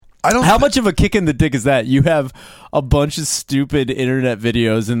I don't. How much of a kick in the dick is that? You have a bunch of stupid internet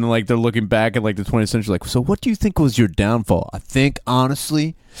videos, and like they're looking back at like the 20th century, like, so what do you think was your downfall? I think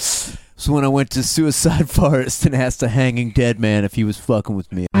honestly, was when I went to Suicide Forest and asked a hanging dead man if he was fucking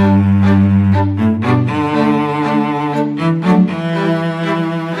with me.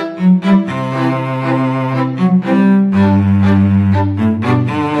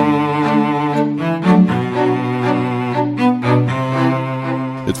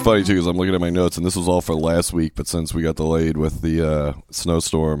 It's funny too because I'm looking at my notes, and this was all for last week. But since we got delayed with the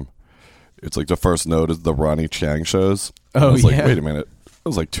snowstorm, it's like the first note is the Ronnie Chang shows. Oh, I was like, yeah. wait a minute, it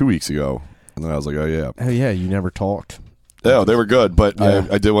was like 2 weeks ago, and then I was like, oh yeah, You never talked. yeah, they were good. But Yeah.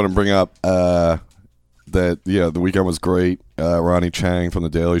 I did want to bring up that the weekend was great. Ronnie Chang from the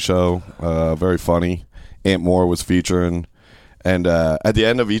Daily Show, very funny. Ant Moore was featuring, and at the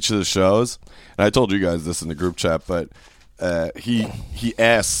end of each of the shows, and I told you guys this in the group chat, but. He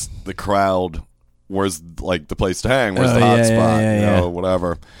asked the crowd, "Where's like the place to hang? Where's the hot spot?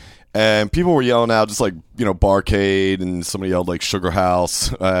 Whatever." And people were yelling out, just like Barcade, and somebody yelled like Sugar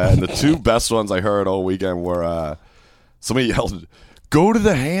House. And the two best ones I heard all weekend were somebody yelled, "Go to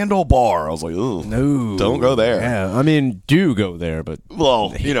the Handlebar." I was like, "Ooh, No, don't go there." Yeah, I mean, do go there, but Well,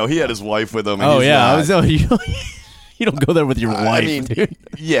 he had his wife with him. And you don't go there with your wife. I mean, dude.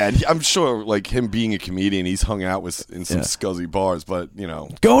 yeah, I'm sure like him being a comedian, he's hung out in some scuzzy bars, but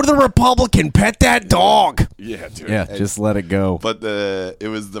Go to the Republican, pet that dog. yeah, dude. Yeah, And- just let it go. But it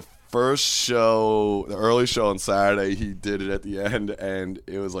was the first show, the early show on Saturday. He did it at the end, and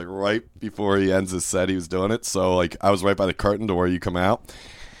it was like right before he ends his set, he was doing it. So like I was right by the curtain to where you come out,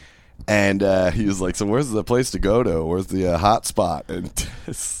 and he was like, "So where's the place to go to? Where's the hot spot?" And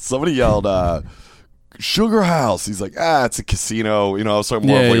somebody yelled, "Sugar House." He's like, "It's a casino." I was talking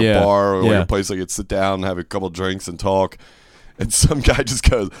more of like a bar or like a place I could sit down and have a couple drinks and talk. And some guy just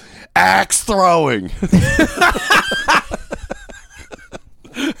goes, "Axe throwing."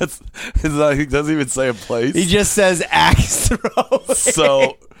 He doesn't even say a place. He just says axe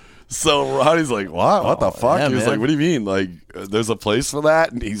throw. So Ronnie's like, "What the fuck?" yeah, He was man. like, "What do you mean? Like, there's a place for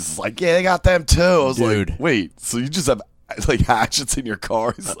that?" And he's like, "Yeah, they got them too." I was Dude. like, "Wait, so you just have like hatchets in your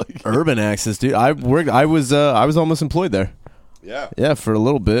car?" He's like, Urban Axis, dude. I was almost employed there. "Yeah, For a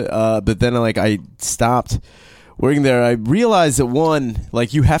little bit. But then I stopped working there. I realized that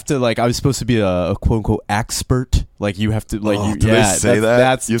you have to I was supposed to be a quote unquote expert. Like you have to Did they say that?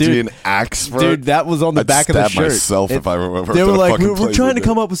 That's You have to be an expert? Dude, that was on the I'd back of the stab shirt. myself if I remember They if were that like, fucking we're place trying to did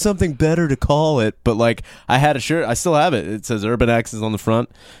come that. up with something better to call it. But I had a shirt. I still have it. It says Urban Axis on the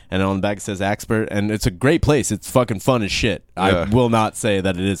front, and on the back it says expert. And it's a great place. It's fucking fun as shit. I Yeah. will not say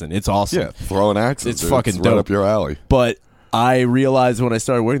that it isn't. It's awesome. Yeah, throwing axes. It's dude. fucking right dope. up your alley." But I realized when I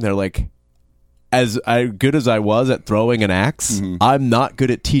started working there, as good as I was at throwing an axe, I'm not good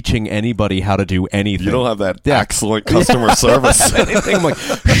at teaching anybody how to do anything. You don't have that Yeah. excellent customer service. anything. I'm like,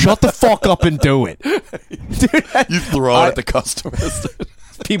 shut the fuck up and do it. Dude, You throw it at the customers.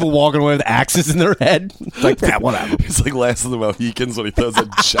 people walking away with axes in their head. It's like, yeah, whatever. He's like Last of the Mohicans when he throws a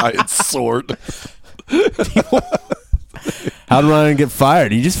giant sword. How did Ryan get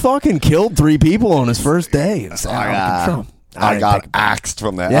fired? He just fucking killed 3 people on his first day. It's out of control. I didn't got think- axed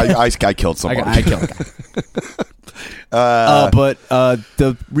from that. Yeah. I killed somebody. I killed a guy. But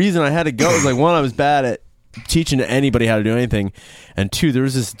the reason I had to go is one, I was bad at teaching anybody how to do anything, and 2, there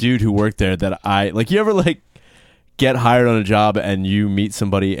was this dude who worked there that you ever get hired on a job and you meet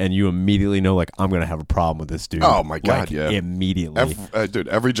somebody and you immediately know I'm gonna have a problem with this dude. Oh, my God, yeah. Immediately. Dude,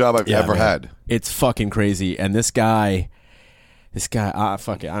 every job I've ever man. had. It's fucking crazy. And this guy,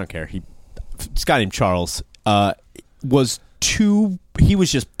 fuck it, I don't care. This guy named Charles he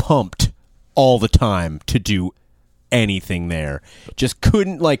was just pumped all the time to do anything there. Just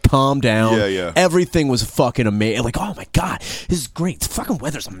couldn't calm down. Yeah. Everything was fucking amazing. Oh my God, this is great. The fucking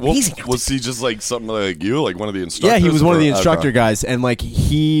weather's amazing. Was he just something like you, one of the instructors? Yeah, he was one of the Or- instructor okay. guys, and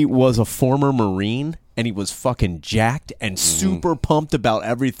he was a former Marine, and he was fucking jacked and super pumped about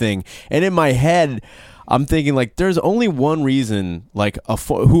everything. And in my head, I'm thinking there's only one reason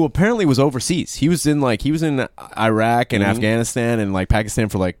who apparently was overseas. He was in Iraq and Afghanistan and Pakistan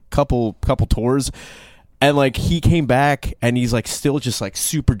for couple tours. And he came back and he's still just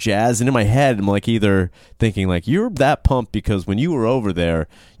super jazzed. And in my head, I'm either thinking you're that pumped because when you were over there,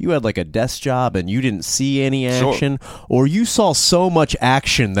 you had a desk job and you didn't see any action, or you saw so much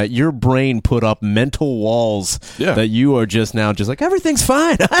action that your brain put up mental walls that you are just now everything's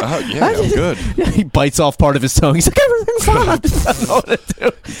fine. I'm good. He bites off part of his tongue. He's everything's fine. I don't know what to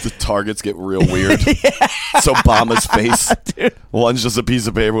do. The targets get real weird. It's Obama's face. Dude. One's just a piece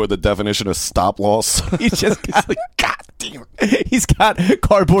of paper with the definition of stop loss. He's just God He's got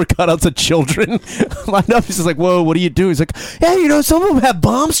cardboard cutouts of children lined up. He's just like, whoa, what do you do? He's like, yeah, you know, some of them have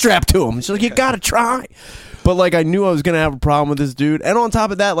bombs strapped to them. She's like, you gotta try. But like, I knew I was gonna have a problem with this dude. And on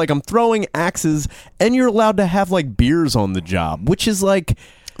top of that, like, I'm throwing axes, and you're allowed to have like beers on the job, which is like,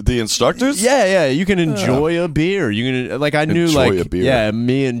 The instructors? yeah, you can enjoy a beer. You can, like, I knew Enjoy a like, beer. yeah,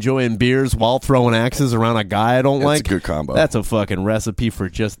 me enjoying beers while throwing axes around a guy I don't like. a good combo. That's a fucking recipe for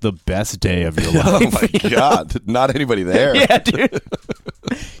just the best day of your life. Oh my god! Not anybody there. Yeah, dude.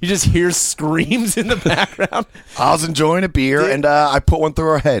 You just hear screams in the background. I was enjoying a beer and I put one through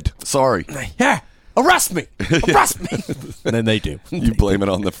her head. Sorry. Yeah, arrest me, arrest me. And then they do. You blame it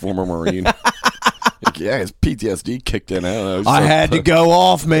on the former Marine. Like, yeah, his PTSD kicked in. I don't know. I had to go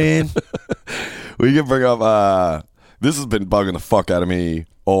off, man. We can bring up. This has been bugging the fuck out of me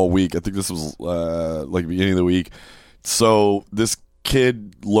all week. I think this was like the beginning of the week. So this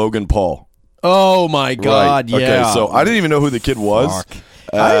kid Logan Paul. Oh my god, Right. yeah. Okay, so I didn't even know who the kid was. Fuck.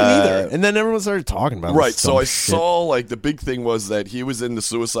 I didn't either. And then everyone started talking about Right, this so I dumb shit. saw like the big thing was that he was in the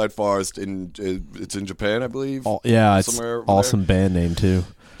Suicide Forest in it's in Japan, I believe. Yeah, it's somewhere over awesome band name too.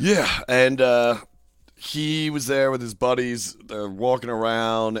 Yeah, and he was there with his buddies. They're walking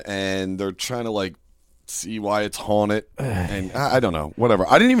around and they're trying to like see why it's haunted. And I don't know, whatever.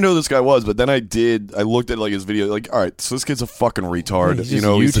 I didn't even know who this guy was, but then I did. I looked at like his video. Like, all right, so this kid's a fucking retard. He's You just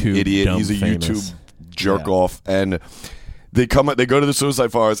know, he's an YouTube idiot. dumb He's a famous. YouTube jerk off, and they go to the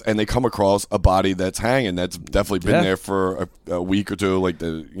Suicide Forest and they come across a body that's hanging. That's definitely been Yeah. there for a week or two. Like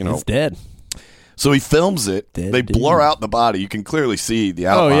He's dead. so he films it. Dead They dude. blur out the body. You can clearly see the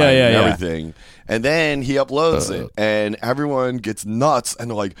outline yeah, and yeah. everything. And then he uploads it, and everyone gets nuts. And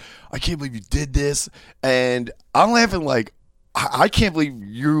they're like, "I can't believe you did this!" And I'm laughing like, I can't believe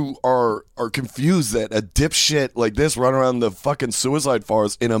you are confused that a dipshit like this run around the fucking Suicide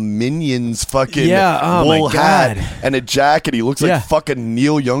Forest in a Minions fucking Yeah, oh my wool God. hat and a jacket. He looks Yeah. like fucking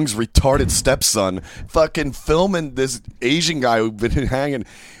Neil Young's retarded stepson. Fucking filming this Asian guy who'd been hanging.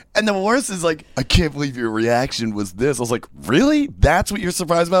 And the worst is like, I can't believe your reaction was this. I was like, really? That's what you're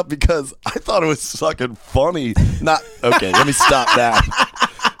surprised about? Because I thought it was fucking funny. Not okay. Let me stop that.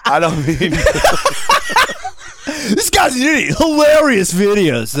 I don't mean. This guy's an idiot. Hilarious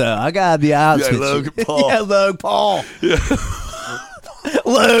videos, though. I gotta be honest Yeah, with Logan you. Paul. Yeah, Logan Paul.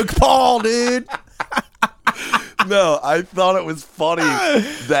 Logan Paul, dude. No, I thought it was funny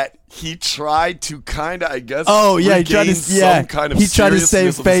that he tried to kind of, I guess. Oh yeah, he tried to. regain Yeah, some kind of he tried to seriousness save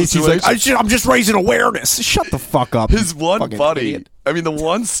of the face. He's like, situation. I'm just raising awareness. Shut the fuck up. His you one fucking buddy, idiot. I mean, the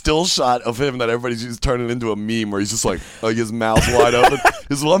one still shot of him that everybody's just turning into a meme where he's just like his mouth wide open.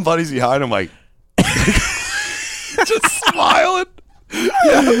 His one buddy's behind him, like, just smiling.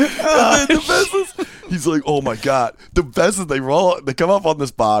 Yeah. And then the best is, he's like, oh my God. The best is they come up on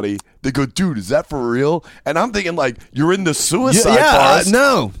this body. They go, dude, is that for real? And I'm thinking, like, you're in the Suicide Forest.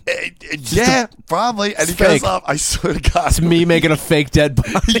 no. Yeah, probably. And he It's goes fake. up. I swear to God. It's me making a fake dead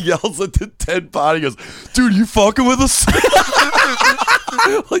body. He yells at the dead body. He goes, dude, you fucking with us?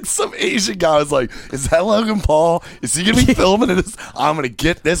 Like some Asian guy was like, is that Logan Paul? Is he going to be filming this? I'm going to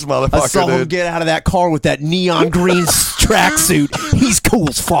get this motherfucker, I saw him dude. get out of that car with that neon green tracksuit. He's cool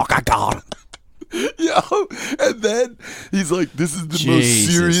as fuck. I got him. Yo, and then he's like, this is the Jesus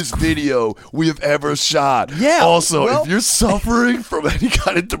most serious video we have ever shot. Yeah, Also, well- if you're suffering from any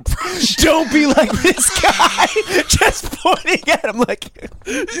kind of depression, Don't be like this guy. Just pointing at him like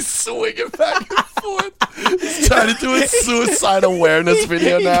he's swinging back and forth. He's trying to do a suicide awareness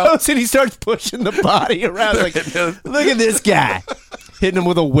video he now. goes and he starts pushing the body around. Like, look at this guy hitting him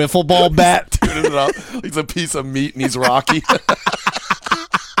with a wiffle ball bat. Tuning it up. He's a piece of meat and he's Rocky.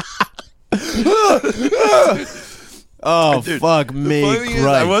 Oh Dude, fuck the me, funny thing is,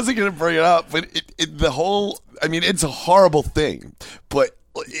 Christ. I wasn't gonna bring it up, but it's a horrible thing, but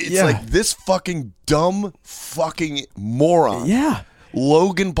it's Yeah. like this fucking dumb fucking moron. Yeah.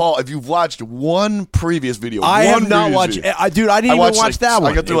 Logan Paul. If you've watched one previous video, I one have not previous watched. video- Dude, I didn't I even watched, watch like, that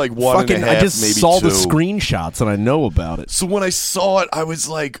one. I got through like one and a half, I just maybe saw the two. screenshots and I know about it. So when I saw it, I was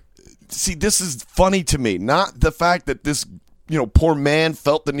like, see, this is funny to me. Not the fact that this, poor man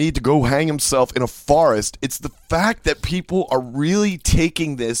felt the need to go hang himself in a forest. It's the fact that people are really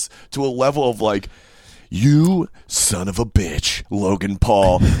taking this to a level of like, you son of a bitch, Logan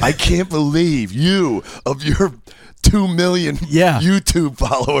Paul. I can't believe you, of your 2 million Yeah. YouTube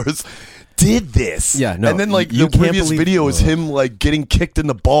followers, did this. Yeah, no, And then like you the can't previous believe- video is him like getting kicked in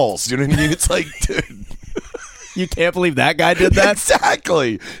the balls. You know what I mean? It's like, dude. You can't believe that guy did that?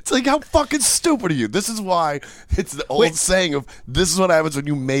 Exactly. It's like, how fucking stupid are you? This is why it's the old saying of this is what happens when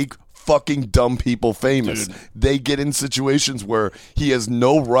you make fucking dumb people famous. They get in situations where he has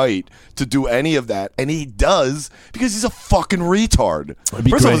no right to do any of that, and he does because he's a fucking retard.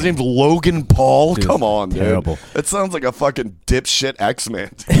 First of all, his name's Logan Paul. Dude, come on, terrible. dude. That sounds like a fucking dipshit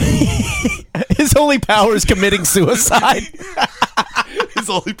X-Man. His only power is committing suicide. His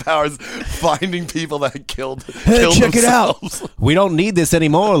only power is finding people that killed Check themselves. it out. We don't need this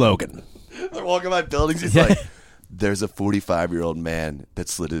anymore, Logan. They're walking by buildings. He's like, there's a 45-year-old man that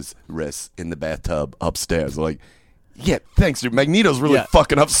slit his wrists in the bathtub upstairs. They're like, yeah, thanks, dude. Magneto's really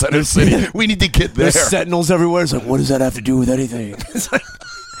fucking up Center City. We need to get there. There's sentinels everywhere. It's like, what does that have to do with anything? It's like,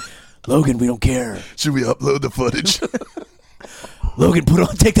 Logan, we don't care. Should we upload the footage? Logan,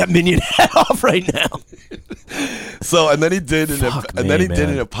 take that minion hat off right now. So, and then he did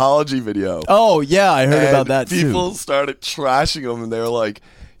an apology video. Oh yeah, I heard about that too. People started trashing him, and they were like,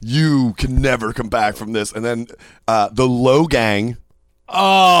 "You can never come back from this." And then the Low Gang.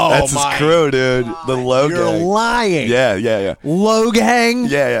 Oh, that's his crew, dude. The Low Gang. You're lying. Yeah. Low Gang.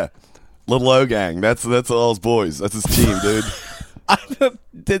 Yeah. The Low Gang. That's all his boys. That's his team, dude.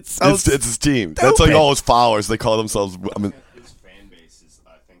 It's his team. That's like all his followers. They call themselves. I mean,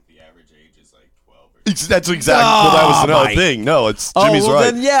 that's exactly that was another thing. No, it's Jimmy's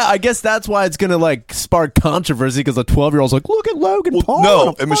right. Then, yeah, I guess that's why it's gonna like spark controversy because a 12-year-old's like, look at Logan Paul.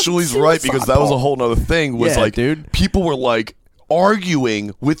 No, and Michelle's right because that was a whole other thing. Was like, dude, people were like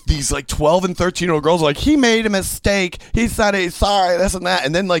arguing with these like 12 and 13-year-old girls, like, he made a mistake. He said he's sorry, this and that.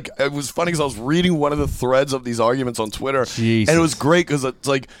 And then like it was funny because I was reading one of the threads of these arguments on Twitter, and it was great because it's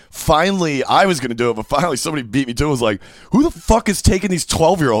like finally I was gonna do it, but finally somebody beat me to it. Was like, who the fuck is taking these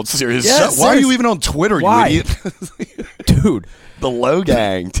 12-year-olds serious? Why are you even on Twitter, you idiot? Dude, the Low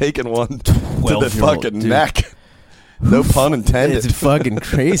Gang taking one to the fucking neck. No pun intended. It's fucking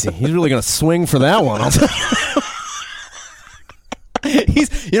crazy. He's really gonna swing for that one. I'll tell you.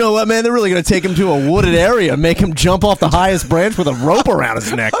 You know what, man? They're really going to take him to a wooded area and make him jump off the highest branch with a rope around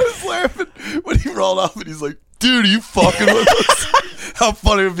his neck. I was laughing when he rolled off and he's like, dude, are you fucking with us? How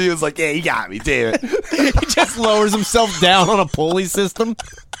funny it would be. He was like, yeah, you got me, damn it. He just lowers himself down on a pulley system.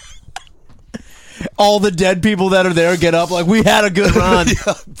 All the dead people that are there get up like, we had a good run.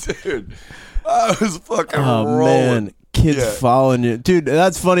 Yeah, dude. I was fucking rolling. Man. Kids following you, dude.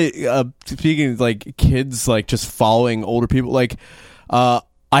 That's funny. Speaking of, like, kids like just following older people, like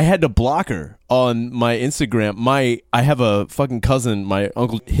I had to block her on my Instagram. I have a fucking cousin, my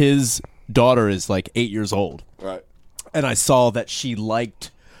uncle. His daughter is like 8 years old, right? And I saw that she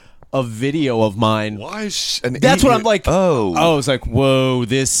liked a video of mine. Why is that's what I'm like. Oh, I was like, whoa,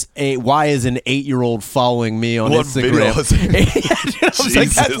 why is an 8-year-old following me on Instagram? Video was it? I was like,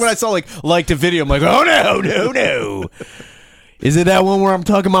 that's when I saw liked a video. I'm like, oh no. Is it that one where I'm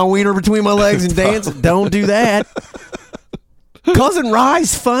tucking my wiener between my legs and dancing? Don't do that. Cousin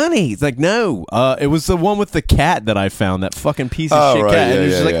Rye's funny. He's like, no. It was the one with the cat that I found, that fucking piece of shit cat. Yeah,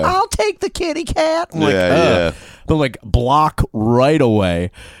 and she's like, I'll take the kitty cat. I'm like, yeah. But like, block right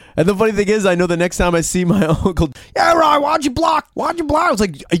away. And the funny thing is, I know the next time I see my uncle, yeah, Rye, why'd you block? I was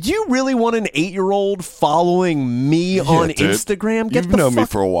like, you really want an 8-year-old following me on Instagram? Get You've known me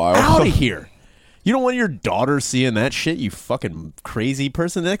for a while. Out of here. You don't want your daughter seeing that shit, you fucking crazy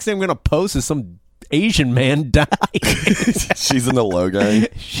person. The next thing I'm going to post is some Asian man died. She's in the Low Gang.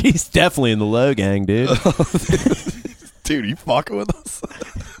 She's definitely in the Low Gang, dude. Dude, you fucking with us?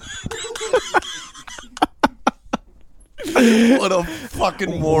 What a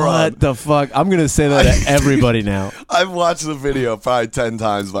fucking moron. What the fuck? I'm going to say that to everybody now. I've watched the video probably 10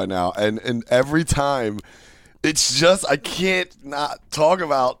 times by now, and every time it's just, I can't not talk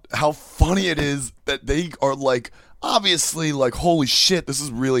about how funny it is that they are like, obviously, like, holy shit, this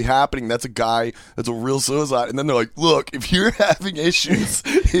is really happening. That's a guy that's a real suicide. And then they're like, look, if you're having issues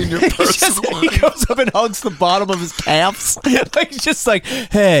in your personal life. He goes up and hugs the bottom of his calves. Like, he's just like,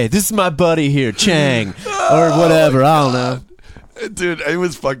 hey, this is my buddy here, Chang, or whatever. I don't know. Dude, it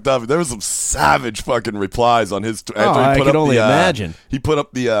was fucked up. There was some savage fucking replies on his. I could only imagine. He put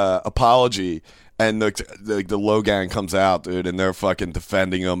up the apology. And the Low Gang comes out, dude, and they're fucking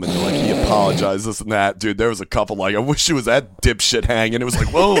defending him, and they're like, he apologized, this and that. Dude, there was a couple like, I wish it was that dipshit hanging. It was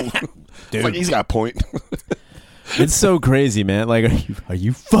like, whoa. Dude. Like, he's got a point. It's so crazy, man. Like, are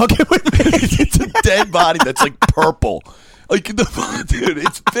you fucking with me? It's a dead body that's like purple. Like, dude,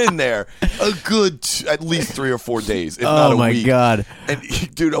 it's been there a good at least 3 or 4 days, if not a week. Oh, my God.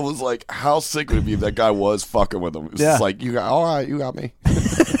 And, dude, I was like, how sick would it be if that guy was fucking with him? It was just like, all right, you got me.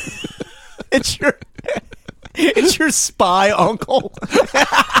 It's your spy uncle.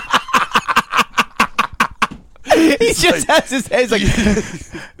 He just has his head. He's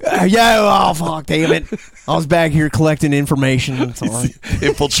like, yeah, oh fuck, damn it! I was back here collecting information. Sorry.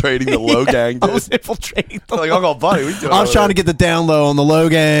 Infiltrating the low gang. Dude. I was infiltrating. Like, Uncle Buddy, we doing I was trying to get the down low on the low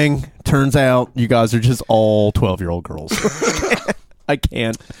gang. Turns out you guys are just all 12-year-old girls. I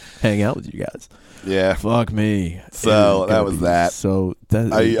can't hang out with you guys. Yeah. Fuck me. So that was that. So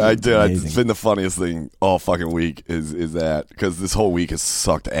that I did. amazing. It's been the funniest thing all fucking week is that because this whole week has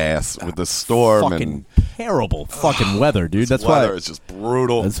sucked ass with the storm fucking and terrible fucking weather, dude. That's weather why. is just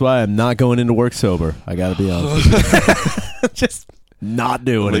brutal. That's why I'm not going into work sober. I got to be honest. Just not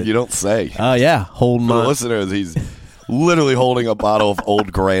doing Like it. you don't say. Yeah, holding For the my. listeners, he's literally holding a bottle of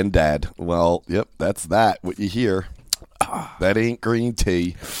Old Granddad. Well, yep, that's that. What you hear. That ain't green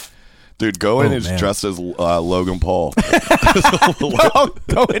tea. Dude, go in and man. dressed as Logan Paul. I'll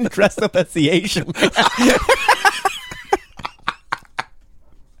go and dress up as the Asian man.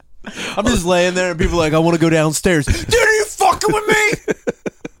 I'm just laying there and people are like, I want to go downstairs. Dude, are you fucking with me?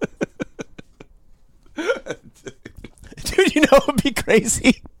 Dude, you know what would be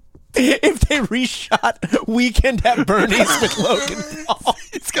crazy? If they reshot Weekend at Bernie's with Logan Paul.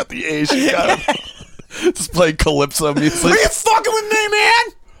 He's got the Asian guy. Just playing calypso music. Are you fucking with me, man?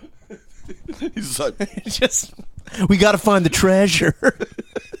 He's like, Just, we got to find the treasure.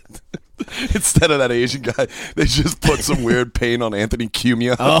 instead of that Asian guy, they just put some weird paint on Anthony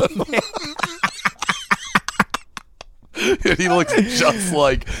Cumia. Oh, man. And he looks just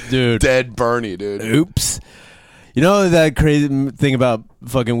like Dude. dead Bernie, dude. Oops. You know that crazy thing about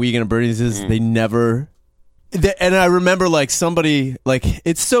fucking Weekend at Bernie's is they never. And I remember like somebody like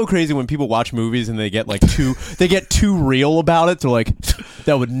it's so crazy when people watch movies and they get like too real about it. They're like,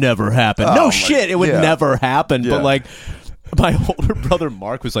 that would never happen. Oh, No my- shit, it would yeah. never happen. Yeah. But like my older brother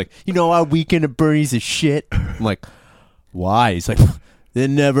Mark was like, you know, our Weekend at Bernie's is shit. I'm like, why? He's like, they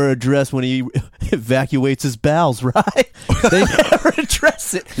never address when he evacuates his bowels, right? They never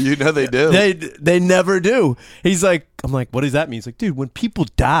address it. You know they do. They never do. He's like, I'm like, what does that mean? He's like, dude, when people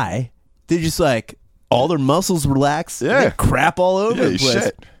die, they just like all their muscles relax. Yeah. They crap all over the place.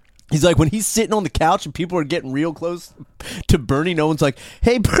 Shit. He's like, when he's sitting on the couch and people are getting real close to Bernie, no one's like,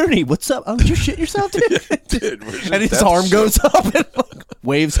 hey, Bernie, what's up? Oh, did you shit yourself, dude? Dude, we're just And his death arm shit. goes up and like,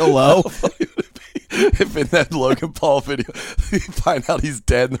 waves hello. If in that Logan Paul video, you find out he's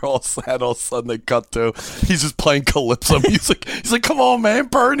dead and they're all sad, all of a sudden they cut to he's just playing calypso music. He's like, come on, man,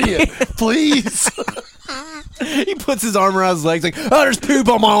 Bernie it, please. He puts his arm around his legs like, oh, there's poop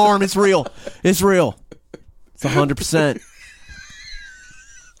on my arm. It's real. It's real. It's 100%.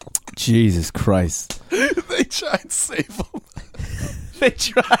 Jesus Christ. They try and save him. They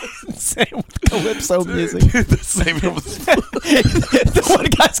try and say with calypso music. Dude, they're saving him with The one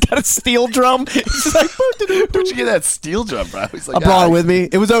guy's got a steel drum. He's just like, Where'd you get that steel drum, bro? He's like, I brought it with me.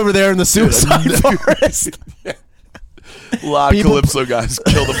 It was over there in the suicide forest. A lot of People- calypso guys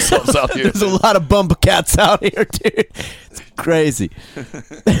kill themselves out here. There's a lot of bumper cats out here, dude. It's crazy.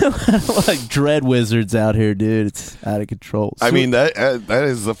 Like dread wizards out here, dude. It's out of control. I mean that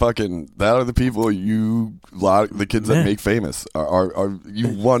is the fucking that are the people the kids that Yeah. make famous are you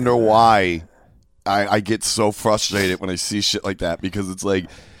wonder why I get so frustrated when I see shit like that because it's like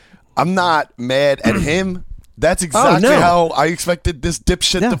I'm not mad at him. That's exactly no. how I expected this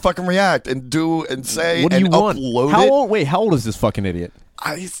dipshit Yeah. to fucking react and do and say what do and you want? upload How it. old? Wait, how old is this fucking idiot?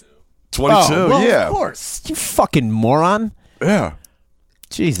 He's 22. Oh, well, yeah, of course. You fucking moron. yeah.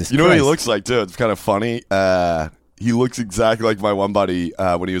 Jesus. You know what he Christ. looks like too? It's kind of funny. He looks exactly like my one buddy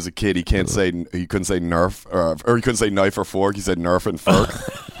when he was a kid. He couldn't say Nerf or he couldn't say knife or fork. He said Nerf and fork,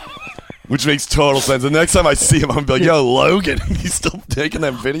 which makes total sense. And the next time I see him, I'm gonna be like, "Yo, Logan, he's still taking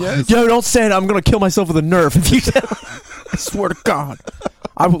them videos." Yo, don't say it. I'm gonna kill myself with a Nerf. If you, I swear to God,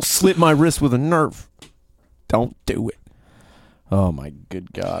 I will slit my wrist with a Nerf. Don't do it. Oh my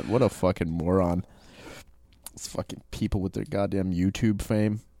good God, what a fucking moron! It's fucking people with their goddamn YouTube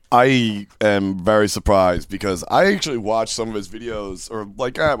fame. I am very surprised because I actually watched some of his videos, or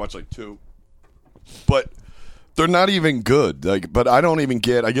like I watched like 2, but they're not even good. Like, but I don't even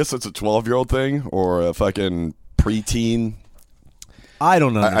get. I guess it's a 12-year-old thing or a fucking preteen. I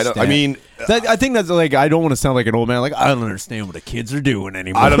don't understand. I mean, I think that's like I don't want to sound like an old man. Like I don't understand what the kids are doing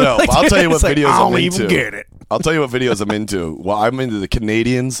anymore. I don't know. Like, I'll tell you what it's like, videos I I'm don't into. even get it. I'll tell you what videos I'm into. Well, I'm into the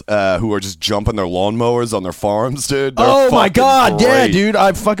Canadians who are just jumping their lawnmowers on their farms, dude. They're Oh my fucking God, yeah, great. dude!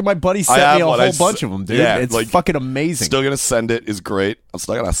 I fucking my buddy I sent have me a one. whole bunch of them, dude. Yeah, it's like, fucking amazing. Still gonna send it is great. I'm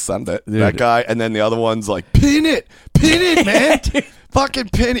still gonna send it. Dude. That guy, and then the other one's like, pin it, man. fucking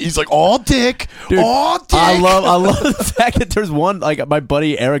pin. He's like, all dick, Dude, all dick. I love the fact that there's one, like, my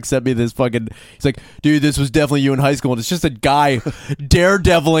buddy Eric sent me this fucking, he's like, dude, this was definitely you in high school, and it's just a guy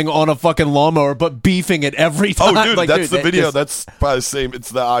daredeviling on a fucking lawnmower, but beefing it every time. Oh, dude, like, that's dude, the video. just- That's probably the same. It's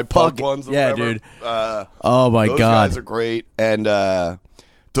the iPod ones. Or yeah, whatever. dude. Oh my those god, guys are great. And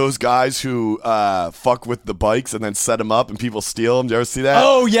those guys who fuck with the bikes and then set them up and people steal them. Do you ever see that?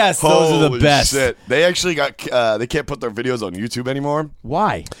 Oh, yes, those are the Holy best. Shit. They actually got. They can't put their videos on YouTube anymore.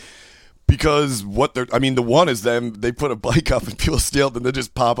 why? Because the one is them. They put a bike up and people steal it, and they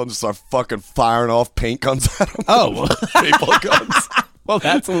just pop up and start fucking firing off paint guns at them. Oh. paintball guns. Well,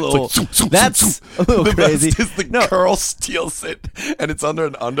 that's a little. It's like, zoom, zoom, that's zoom, zoom. a little The crazy. best is the No. girl steals it, and it's under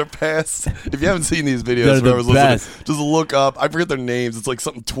an underpass. If you haven't seen these videos, They're the whoever's listening, best. just look up. I forget their names. It's like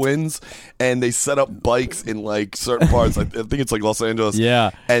something twins, and they set up bikes in like certain parts. I think it's like Los Angeles. Yeah.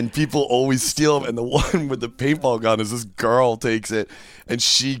 And people always steal them. And the one with the paintball gun is this girl takes it, and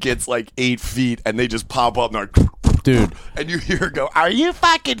she gets like 8 feet, and they just pop up and they're like, Dude. and you hear her go, "Are you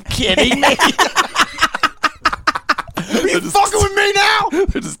fucking kidding me?" Are you fucking with me now?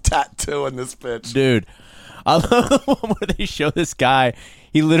 They're just tattooing this bitch. Dude, I love the one where they show this guy.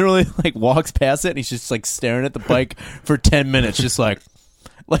 He literally like walks past it and he's just like staring at the bike for 10 minutes, just like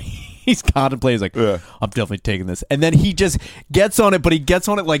he's contemplating. He's like, Yeah. I'm definitely taking this. And then he just gets on it, but he gets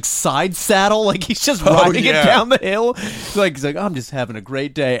on it like side saddle, like he's just riding yeah. it down the hill. He's like, I'm just having a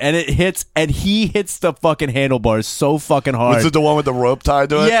great day. And it hits, and he hits the fucking handlebars so fucking hard. Was it the one with the rope tied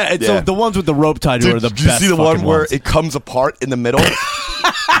to it? Yeah, so the ones with the rope tied to it are the Did you best. see the one fucking where ones. it comes apart in the middle?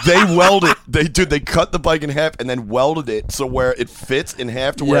 They weld it. They cut the bike in half and then welded it so where it fits in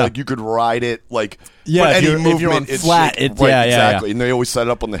half to where Yeah. like you could ride it like. Yeah, but if any you're- if movement, you're on it's flat, shit. it- right, yeah, yeah, exactly. And they always set it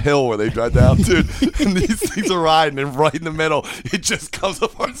up on the hill where they drive down, dude. And these things are riding, and right in the middle, it just comes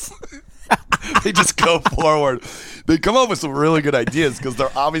apart. They just go forward. They come up with some really good ideas because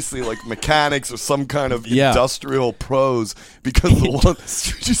they're obviously like mechanics or some kind of Yeah. industrial pros. Because the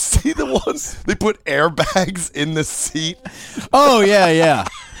ones, did you see the ones they put airbags in the seat? Oh, yeah.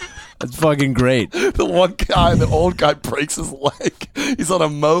 That's fucking great. The one guy, the old guy, breaks his leg. He's on a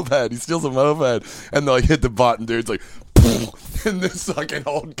moped. He steals a moped, and they like hit the button, dude. It's like, and this fucking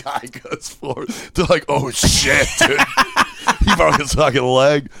old guy goes forward. They're like, oh shit, dude. He broke his fucking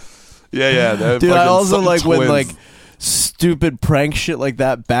leg. Yeah. Dude, I also like when twins. like stupid prank shit like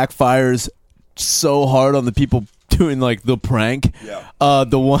that backfires so hard on the people doing like the prank. Yeah.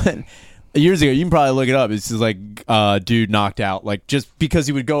 The one years ago, you can probably look it up. It's just like dude knocked out, like just because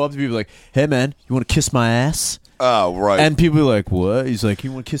he would go up to people like, "Hey man, you want to kiss my ass?" Oh, right. And people are like, "What?" He's like,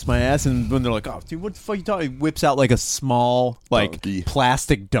 "You want to kiss my ass?" And when they're like, "Oh, dude, what the fuck you talking?" He whips out like a small, like Donkey.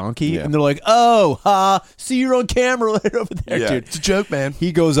 plastic donkey, Yeah. and they're like, "Oh, see, you're on camera right over there, yeah. dude." It's a joke, man.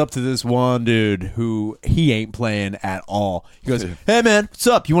 He goes up to this one dude who he ain't playing at all. He goes, "Hey man, what's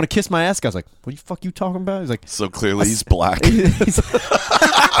up? You want to kiss my ass?" Guy's like, "What the fuck you talking about?" He's like, So clearly he's black. he's-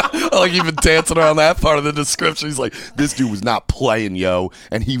 Like even dancing around that part of the description. He's like, this dude was not playing, yo.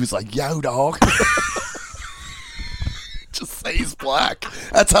 And he was like, yo, dog. Just say he's black.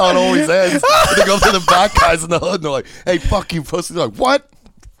 That's how it always ends. They go to the black guys in the hood and they're like, hey, fuck you, pussy. They're like, what?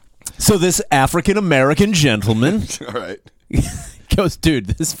 So this African American gentleman All right. goes, dude,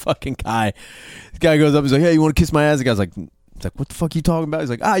 this fucking guy. This guy goes up. He's like, "Hey, you want to kiss my ass?" The guy's like, "What the fuck are you talking about?" He's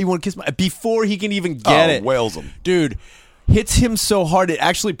like, "You want to kiss my?" Before he can even get it, Wails him. dude. Hits him so hard it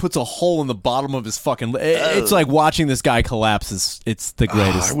actually puts a hole in the bottom of his fucking. It's like watching this guy collapse. It's the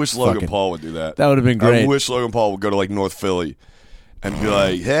greatest. I wish Logan fucking- Paul would do that. That would have been great. I wish Logan Paul would go to like North Philly and be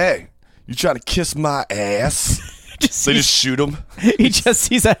like, hey, you trying to kiss my ass? Just They sees- just shoot him. he just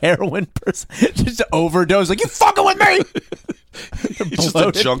sees a heroin person just overdose. Like, you fucking with me? He's just a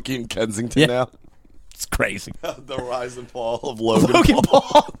Bloated. junkie in Kensington Yeah. now. It's crazy. The rise and fall of Logan, Logan Paul.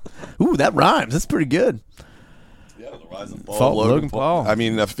 Paul. Ooh, that rhymes. That's pretty good. Yeah, the rise and fall Fall- of Logan Paul. I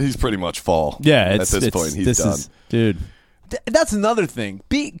mean, he's pretty much fall. Yeah, at it's, this it's- point, he's this done. is- dude. That's another thing.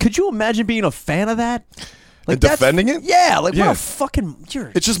 Could you imagine being a fan of that? And that's- defending it? Yeah, like Yeah. what a fucking.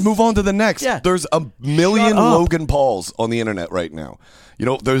 It's just move on to the next. Yeah. There's a million Shut up. Logan Pauls on the internet right now. You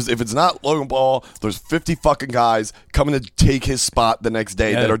know, if it's not Logan Paul, there's 50 fucking guys coming to take his spot the next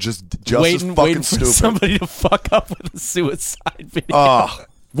day that are just waiting as fucking for stupid. somebody to fuck up with a suicide video.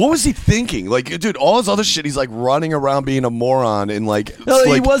 What was he thinking? Like, dude, all his other shit, he's like running around being a moron in like, No, he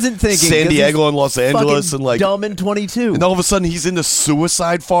like wasn't thinking. San 'cause Diego he's and Los Angeles fucking and like dumb in 22. and all of a sudden he's in the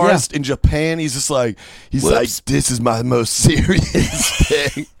suicide forest in Japan. He's just like, Whoops. like, this is my most serious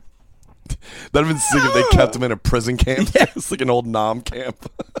thing. That'd have been sick if they kept him in a prison camp. Yeah. It's like an old Nam camp.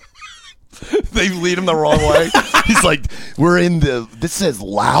 They lead him the wrong way. He's like, we're in this says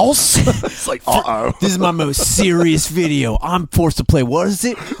Laos? It's like, uh-oh. This is my most serious video. I'm forced to play, what is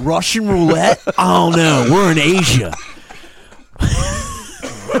it? Russian roulette? I don't know. We're in Asia.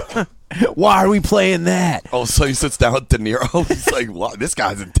 Why are we playing that? Oh, so he sits down with De Niro. He's like, wow, this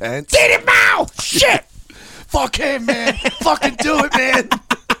guy's intense. Get him out! Shit! Fuck him, man. Fucking do it, man.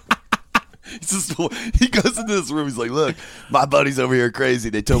 He goes into this room. He's like, look, my buddies over here are crazy.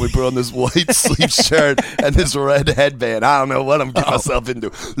 They told me to put on this white sleeve shirt and this red headband. I don't know what I'm getting myself into.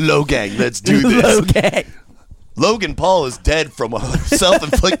 Logang, let's do this. Logang. Logan Paul is dead from a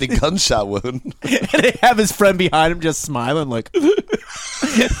self-inflicted gunshot wound. And they have his friend behind him just smiling like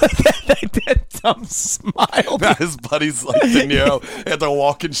that dumb smile. Now his buddy's like De Niro had to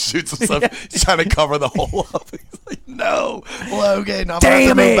walk and shoots himself. He's trying to cover the hole up. He's like, no, Logan, I'm going to have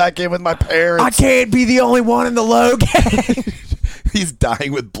to move back in with my parents. I can't be the only one in the Logan. He's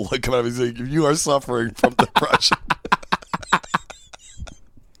dying with blood coming out of his like, you are suffering from depression.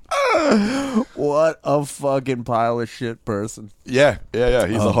 What a fucking pile of shit person. Yeah. He's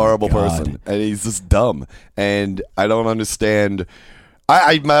a horrible person, and he's just dumb. And I don't understand.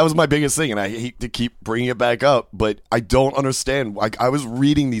 That was my biggest thing, and I hate to keep bringing it back up, but I don't understand. Like, I was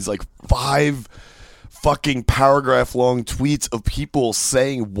reading these like 5 fucking paragraph long tweets of people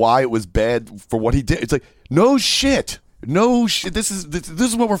saying why it was bad for what he did. It's like, no shit. This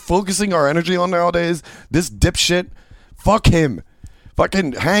is what we're focusing our energy on nowadays. This dipshit. Fuck him.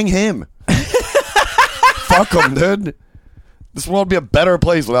 Fucking hang him. Fuck him, dude. This world would be a better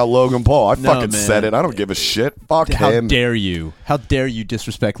place without Logan Paul. I fucking said it. I don't give a shit. Fuck him. How dare you? How dare you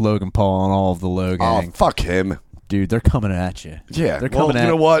disrespect Logan Paul and all of the Logan? Oh, fuck him. Dude, they're coming at you. Yeah. They're coming you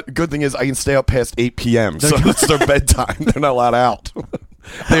know what? Good thing is I can stay up past 8 p.m., so it's their bedtime. They're not allowed out.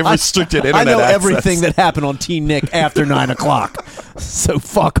 They have restricted internet I know access. everything that happened on Teen Nick after 9 o'clock, so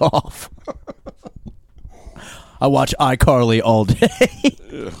fuck off. I watch iCarly all day.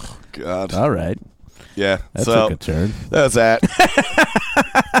 Oh, God. All right. Yeah. That so, took a turn. That's that.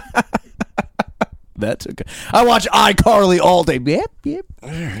 I watch iCarly all day. Yep. All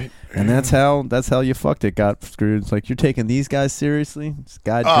right. And that's how you fucked it. Got screwed. It's like, you're taking these guys seriously? This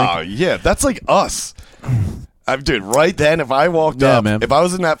guy drinking. Yeah. That's like us. Dude, right then, if I walked up, man. if I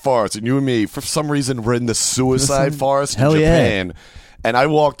was in that forest and you and me, for some reason, we're in the suicide forest in hell Japan, and I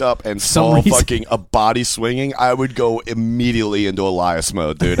walked up and saw fucking a body swinging, I would go immediately into Elias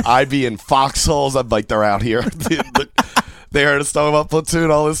mode, dude. I'd be in foxholes. I'd like, they're out here. Dude, they heard us talking about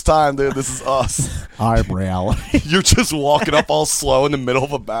Platoon all this time, dude. This is us. Our reality. You're just walking up all slow in the middle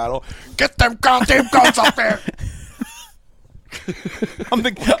of a battle. Get them goddamn guns up there. I'm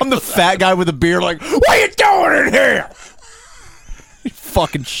the fat guy with a beard like, what are you doing in here? He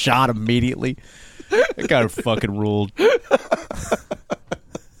fucking shot immediately. That guy fucking ruled.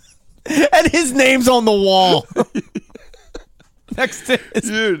 And his name's on the wall. Next to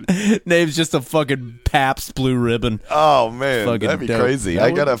his name's just a fucking Pabst Blue Ribbon. Oh, man. Fucking that'd be dope. crazy.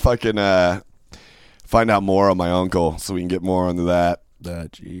 I got to fucking find out more on my uncle so we can get more into that.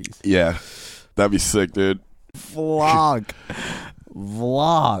 Jeez. Yeah. That'd be sick, dude. Vlog.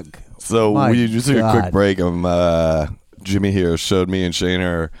 So My we just took a quick God. break. Jimmy here showed me and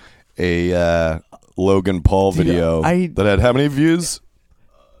Shaner a Logan Paul video that had how many views?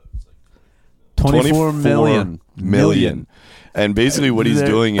 24 million. And basically what he's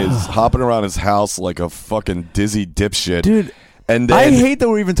doing is hopping around his house like a fucking dizzy dipshit. Dude, and then, I hate that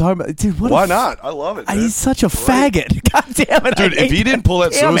we're even talking about. Dude, why not? I love it. Dude. He's such a faggot. God damn it, dude! If he didn't pull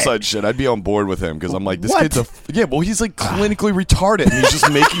that Damn suicide shit, I'd be on board with him because I'm like, this What? kid's well, he's like clinically retarded, and he's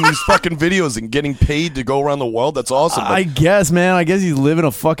just making these fucking videos and getting paid to go around the world. That's awesome. I guess, man. I guess he's living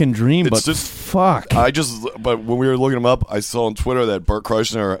a fucking dream. It's But just- fuck. but when we were looking him up, I saw on Twitter that Bert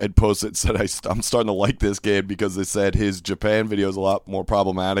Kreischer had posted, said, I'm starting to like this kid because they said his Japan video is a lot more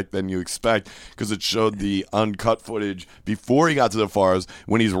problematic than you expect because it showed the uncut footage before he got to the forest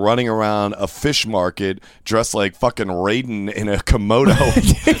when he's running around a fish market dressed like fucking Raiden in a Komodo.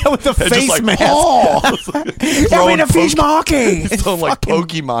 With the And face just like, mask. oh! I'm in a fish market. He's throwing like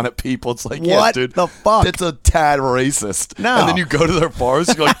Pokemon at people. It's like, yeah, What dude, the fuck? That's a tad racist. No. And then you go to their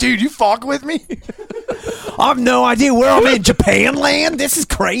forest, you're like, dude, you fuck with me? I have no idea where I'm in. Japan land? This is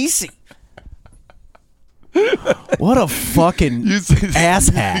crazy. What a fucking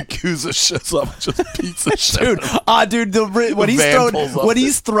asshat. Yakuza shows up, just beats the shit. Dude, when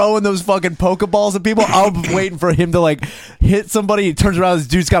he's throwing those fucking Pokeballs at people, I'm waiting for him to like hit somebody. He turns around, this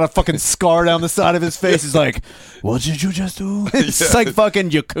dude's got a fucking scar down the side of his face. He's like, "What did you just do?" It's like fucking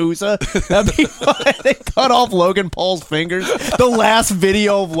Yakuza. That'd be fun. They cut off Logan Paul's fingers. The last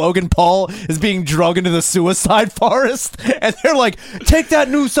video of Logan Paul is being drugged into the suicide forest, and they're like, "Take that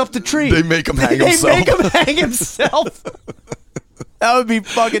noose up the tree." They make him hang himself. They make him hang himself. That would be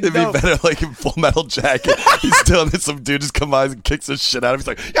fucking It'd dope. be better like in Full Metal Jacket. He's still in it. Some dude just comes by and kicks the shit out of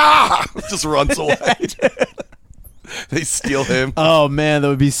him. He's like, "Ah!" Just runs away. They steal him. Oh, man, that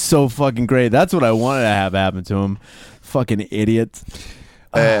would be so fucking great. That's what I wanted to have happen to him. Fucking idiot.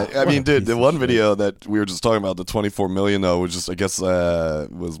 I mean, dude, the one video that we were just talking about, the 24 million, though, was just, I guess,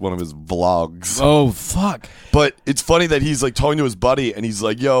 was one of his vlogs. Oh, fuck. But it's funny that he's like talking to his buddy, and he's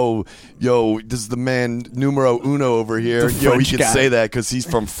like, "Yo, this is the man numero uno over here. The Yo, he French can guy. say that because he's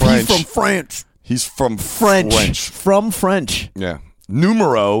from French. He's from France. He's from French. From French. Yeah.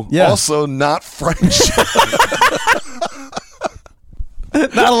 Numero, Yeah. also not French.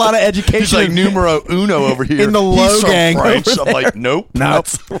 Not a lot of education. He's like numero uno over here. In the He's from Logang French. over I'm like, nope. Nope.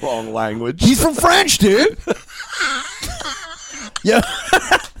 That's the wrong language. He's from French, dude. Yeah.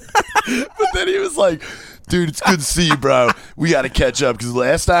 But then he was like, "Dude, it's good to see you, bro. We got to catch up because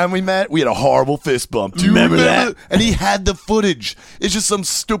last time we met, we had a horrible fist bump. Do you Remember that?" And he had the footage. It's just some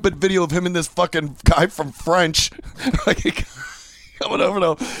stupid video of him and this fucking guy from French. Like, coming over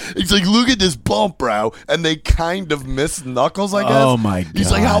to him. He's like, "Look at this bump, bro." And they kind of miss Knuckles, I guess. Oh, my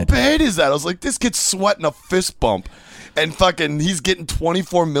He's like, "How God. bad is that?" I was like, "This kid's sweating a fist bump." And fucking, he's getting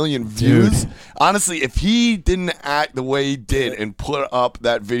 24 million views. Dude. Honestly, if he didn't act the way he did and put up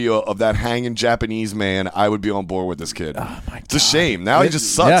that video of that hanging Japanese man, I would be on board with this kid. Oh my It's a shame. Now he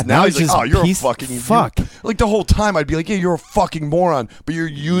just sucks. Yeah, now he's like, just "Oh, you're a piece- fucking fuck." Like the whole time, I'd be like, "Yeah, you're a fucking moron," but you're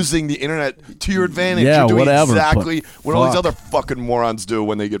using the internet to your advantage. Yeah, you're doing whatever, exactly but what all these fuck. other fucking morons do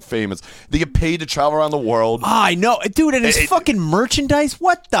when they get famous. They get paid to travel around the world. I know. Dude, and his fucking merchandise?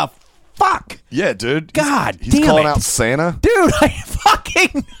 What the fuck? Yeah, dude. God he's damn calling it. out Santa. Dude, I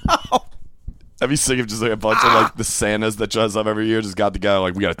fucking know. Have you seen him just like a bunch of like the Santas that shows up every year? Just got the guy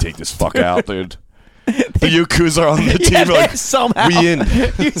like, "We got to take this fuck out, dude." The Yakuza are on the team. Yeah, Like, somehow. we in.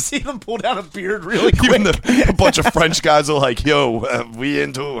 You see them pull down a beard really quick. Even a bunch of French guys are like, "Yo, we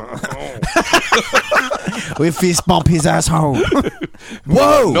into." We fist bump his asshole.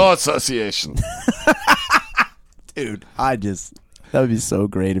 Whoa. No association. Dude, that would be so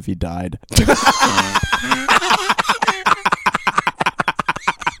great if he died.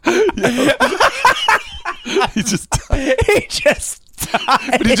 He just died. He just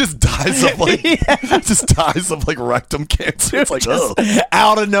died. But he just dies of like Yeah. just dies of like rectum cancer. It's like, Just oh,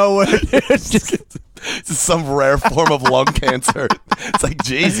 out of nowhere. Dude. Just, it's just some rare form of lung cancer. It's like,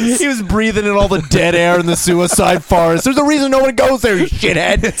 Jesus. he was breathing in all the dead air in the suicide forest. There's a reason no one goes there, you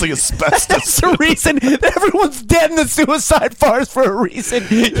shithead. It's like asbestos. That's the reason that everyone's dead in the suicide forest for a reason.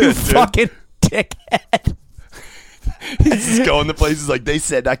 You dude. fucking dickhead. He's just going to places like, "They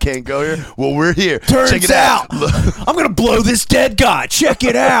said I can't go here. Well, we're here. Turns Check it out, out." I'm gonna blow this dead guy. Check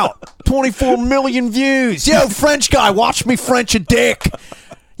it out. 24 million views. Yo, French guy, watch me French a dick.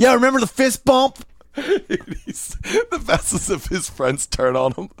 Yo, remember the fist bump? He's, the best is if his friends turn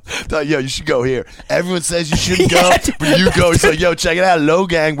on him. They're like, "Yo, you should go here. Everyone says you shouldn't Yeah, go, but you go." He's like, "Yo, check it out,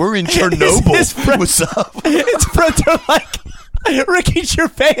 Logang. We're in Chernobyl. His friend- What's up?" His friends are like Ricky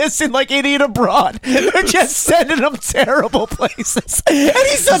Gervais and like Idiot Abroad. They're just sending him terrible places. And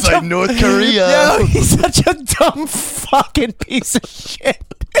he's such It's like a North Korea. Yo, he's such a dumb fucking piece of shit.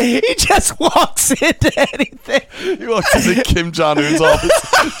 He just walks into anything. He walks into Kim Jong-un's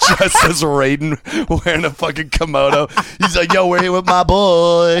office dressed as Raiden, wearing a fucking kimono. He's like, "Yo, we're here with my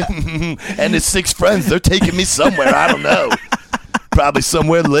boy and his 6 friends. They're taking me somewhere. I don't know. Probably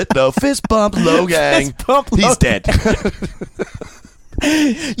somewhere lit, though. Fist bump, Logang. Fist bump, He's dead."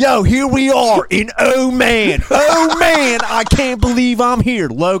 Yo, here we are in Oman. Oman, I can't believe I'm here.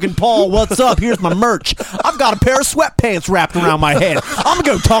 Logan Paul, what's up? Here's my merch. I've got a pair of sweatpants wrapped around my head. I'm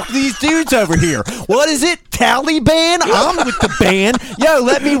going to go talk to these dudes over here. What is it? Taliban? I'm with the band. Yo,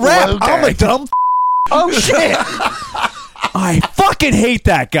 let me rap. Okay. I'm a dumb Oh, shit. I fucking hate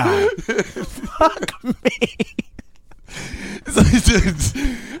that guy. Fuck me.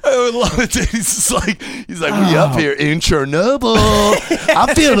 I would love it. He's just like, we up here in Chernobyl.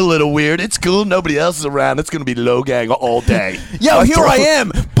 I'm feeling a little weird. It's cool. Nobody else is around. It's going to be Logang all day. Yo, here I am.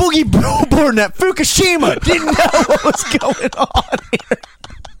 Boogie born at Fukushima. Didn't know what was going on here.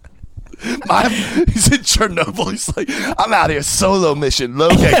 he's in Chernobyl. He's like, I'm out here solo mission.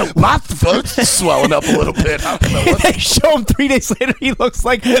 Logan, my throat's swelling up a little bit. I don't know what. They show him 3 days later. He looks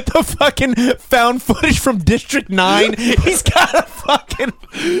like the fucking found footage from District 9. He's got a fucking.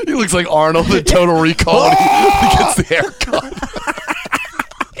 He looks like Arnold in Total Recall. And he gets the haircut.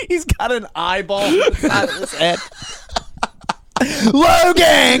 He's got an eyeball on the side of his head.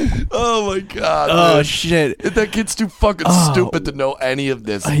 Logang! Oh my god. Oh dude. shit. That kid's too fucking stupid to know any of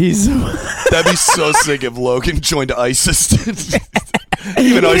this. He's. That'd be so sick if Logan joined ISIS.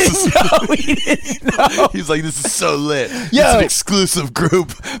 Even ISIS. No, he didn't know. He's like, this is so lit. It's Yo. an exclusive group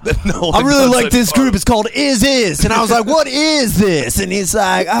that no one I really knows like this anymore. group. It's called Is. And I was like, what is this? And he's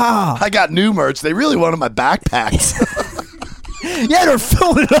like, I got new merch. They really wanted my backpacks. yeah, they're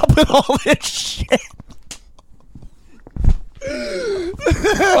filling it up with all this shit.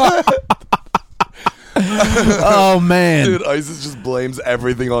 Oh man, Dude, ISIS just blames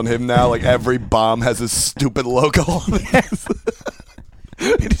everything on him now. Like every bomb has his stupid logo on it.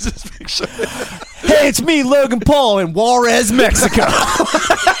 And he's just picture. hey, it's me, Logan Paul, in Juarez, Mexico.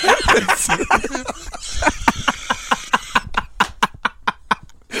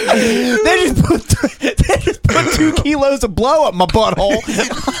 They just put 2 kilos of blow up my butthole.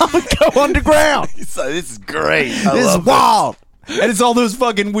 I'm gonna go underground. He's like, this is great. This I is love wild. And it's all those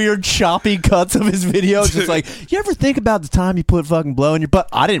fucking weird choppy cuts of his videos. Just like, you ever think about the time you put fucking blow in your butt?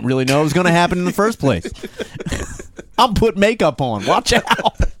 I didn't really know it was going to happen in the first place. I'm putting makeup on. Watch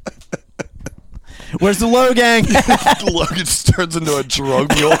out. Where's the Logang? Logan just turns into a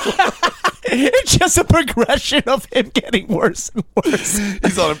drug mule. It's just a progression of him getting worse and worse.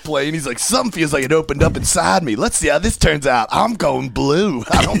 He's on a plane. He's like, something feels like it opened up inside me. Let's see how this turns out. I'm going blue.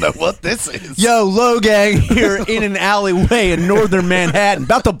 I don't know what this is. Yo, Logang here in an alleyway in northern Manhattan,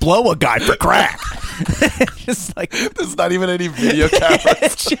 about to blow a guy for crack. Just like, There's not even any video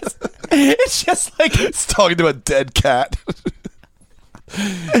cameras. it's just like, He's talking to a dead cat.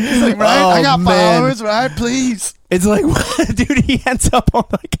 He's like, right? I got man. followers, right? Please. It's like, dude, he ends up on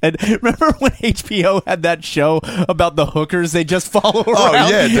like remember when HBO had that show about the hookers they just follow around?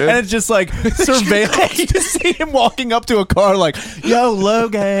 yeah, dude. And it's just like surveillance. You just see him walking up to a car like, yo,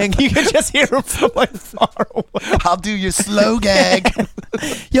 Logang. You can just hear him from like far away. I'll do your slow gag.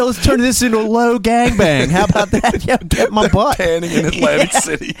 Yo, let's turn this into a low gangbang. How about that? Yo, get my butt. Panning in Atlantic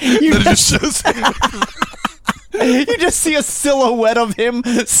City. You Then it just shows You just see a silhouette of him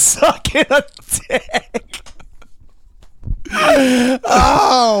sucking a dick.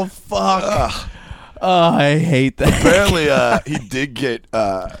 Oh, fuck. Oh, I hate that. Apparently, he did get.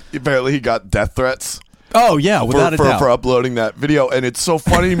 Apparently, he got death threats Oh, yeah, without a doubt. for uploading that video, and it's so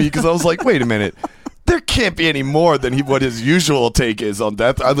funny to me because I was like, wait a minute. There can't be any more than what his usual take is on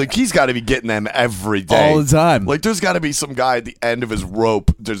death. I'm like, he's got to be getting them every day, All the time. Like, there's got to be some guy at the end of his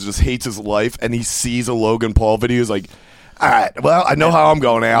rope that just hates his life, and he sees a Logan Paul video. He's like, all right, well, I know how I'm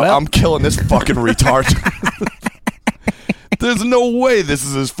going out. Well. I'm killing this fucking retard. There's no way this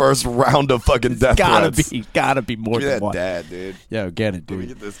is his first round of fucking death threats. Gotta be more Get than that one. dad, dude. Yo, get it, Let me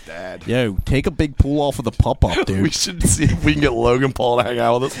dude. get this dad. Yo, take a big pull off of the pup up, dude. We should see if we can get Logan Paul to hang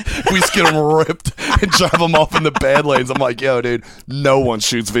out with us. We just get him ripped and drive him off in the bad lanes. I'm like, yo, dude, no one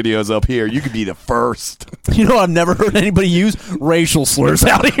shoots videos up here. You could be the first. You know, I've never heard anybody use racial slurs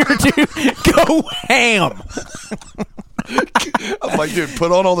out here, dude. Go ham. I'm like, dude,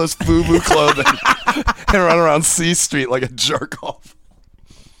 put on all this FUBU clothing and run around C Street like a jerk off.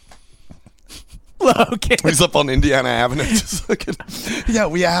 Logan. He's up on Indiana Avenue, just looking. Yeah,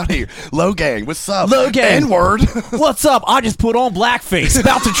 we out here. Logang, what's up? Logang. N-word. What's up? I just put on blackface.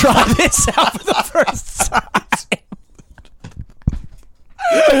 About to try this out for the first time.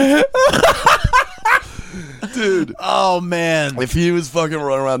 Dude. Oh, man. If he was fucking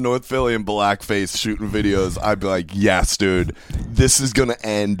running around North Philly in blackface shooting videos, I'd be like, yes, dude, this is going to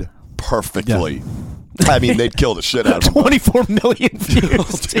end perfectly. I mean, they'd kill the shit out of him. 24 million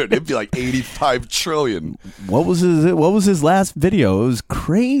views, Dude, it'd be like 85 trillion. What was his last video? It was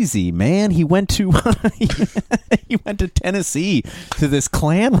crazy, man. He went to he went to Tennessee to this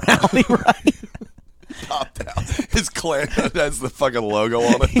Klan rally, right? Top down. His Klan has the fucking logo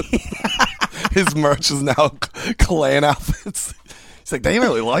on it. His merch is now Klan outfits. He's like, they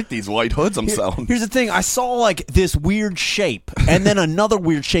really like these white hoods I'm selling. Here's the thing. I saw like this weird shape and then another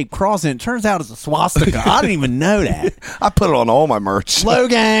weird shape crossing. It turns out it's a swastika. I didn't even know that. I put it on all my merch.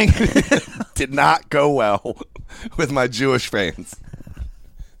 Logang. Did not go well with my Jewish fans.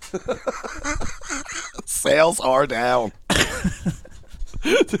 Sales are down.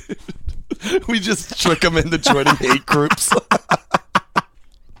 We just trick them into joining hate groups.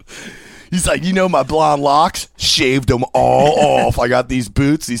 He's like, you know my blonde locks? Shaved them all off. I got these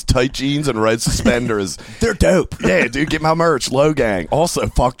boots, these tight jeans, and red suspenders. They're dope. Yeah, dude, get my merch. Low gang. Also,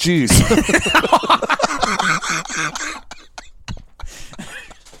 fuck Jews. He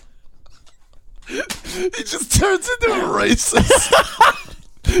just turns into a racist.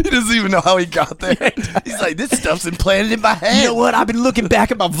 He doesn't even know how he got there. He's like, this stuff's implanted in my head. You know what? I've been looking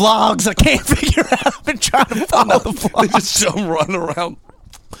back at my vlogs. I can't figure out. I've been trying to follow the They vlogs. just show him running around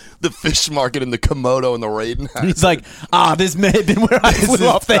the fish market in the Komodo and the Raiden hat. He's like, this may have been where I This flew is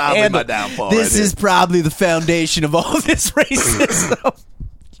off the probably handle. my downfall This right is probably the foundation of all this racism.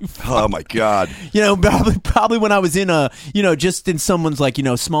 Oh my god. You know, probably when I was in just in someone's like,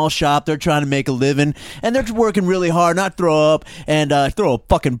 small shop, they're trying to make a living and they're working really hard, not throw up and throw a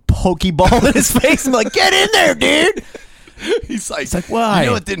fucking pokeball in his face and be like, get in there, dude. He's like, why? You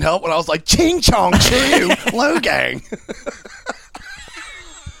know what didn't help when I was like, ching chong chew, low gang.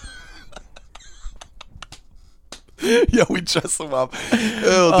 Yeah, we dress him up.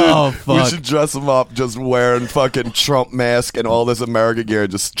 Oh, dude, we should dress him up just wearing fucking Trump mask and all this America gear.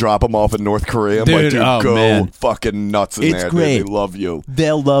 Just drop him off in North Korea. I'm like, dude, go man. fucking nuts in It's there. great. Dude. They love you.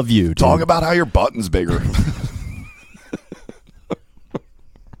 They'll love you, dude. Talk about how your button's bigger.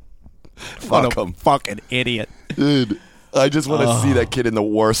 Fuck him. Fucking idiot. Dude, I just want to see that kid in the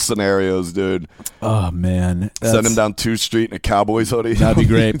worst scenarios, dude. Oh, man. Send him down 2nd Street in a Cowboys hoodie. That'd be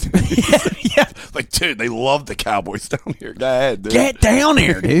great. yeah. Like, dude, they love the Cowboys down here. Go ahead, dude. Get down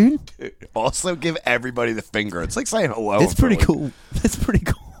here, dude. Also, give everybody the finger. It's like saying hello. It's pretty cool. It's pretty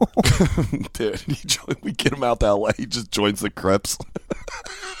cool. Dude, we get him out to L.A. He just joins the Crips.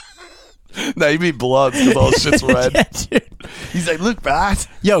 Now you mean Bloods because all shit's red. Yeah, dude. He's like, look, Bart.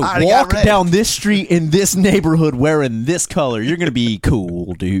 Yo, walk down this street in this neighborhood wearing this color. You're going to be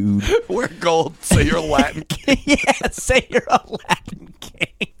cool, dude. Wear gold. Say you're a Latin king. Yeah, say you're a Latin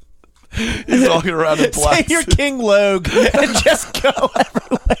king. He's walking around in black. Say you're King Logue and just go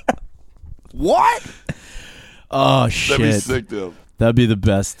everywhere. What? Oh, shit. That'd be sick, dude. That'd be the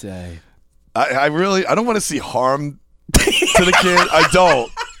best day. I don't want to see harm to the kid. I don't.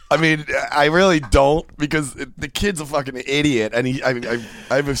 I mean, I really don't because the kid's a fucking idiot, and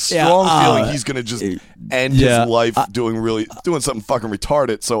I have a strong feeling he's gonna just end his life doing something fucking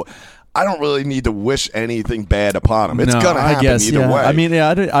retarded. So I don't really need to wish anything bad upon him. It's gonna happen either way. I mean,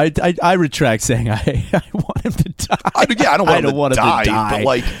 I retract saying I want him to die. I don't want him to die, die. but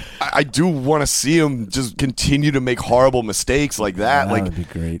like I do want to see him just continue to make horrible mistakes like that. That like, would be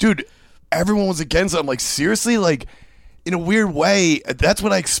great. Dude, everyone was against him. Like, seriously, like. In a weird way, that's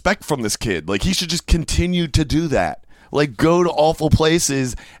what I expect from this kid. Like, he should just continue to do that. Like, go to awful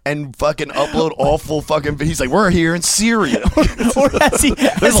places and fucking upload awful fucking. He's like, we're here in Syria. Or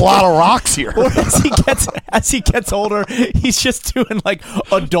there's a lot of rocks here. Or as he gets older, he's just doing like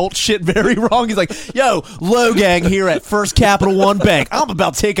adult shit very wrong. He's like, yo, Low Gang here at First Capital One Bank. I'm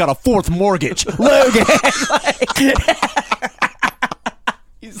about to take out a 4th mortgage. Low Gang.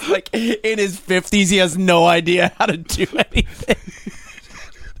 He's like in his 50s. He has no idea how to do anything.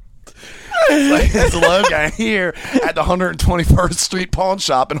 It's Low Gang here at the 121st Street pawn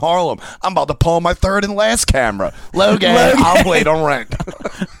shop in Harlem. I'm about to pawn my 3rd and last camera. Low Gang, I'll wait on rent.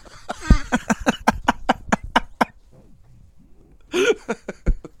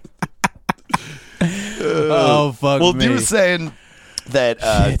 Oh, fuck me. Well, you were saying that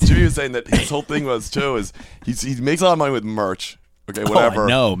Jimmy was saying that his whole thing was too is he makes a lot of money with merch. Okay, whatever.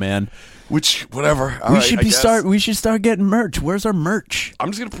 No, man. Which whatever. We should start getting merch. Where's our merch?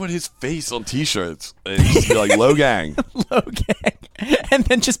 I'm just gonna put his face on T-shirts and just be like Low Gang. Low Gang, and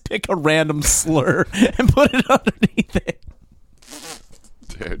then just pick a random slur and put it underneath it.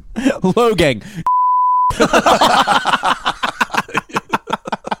 Dude, Low Gang.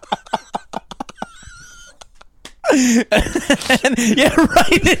 Yeah,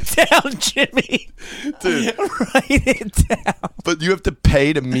 write it down, Jimmy. Dude, write it down. But you have to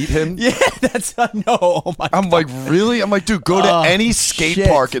pay to meet him. Yeah, that's no. Oh my! I'm like, really? I'm like, dude, go to any skate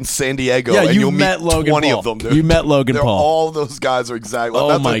park in San Diego, and you'll meet Logan 20 Paul. of them. Dude. You met Logan Paul. All those guys are exactly.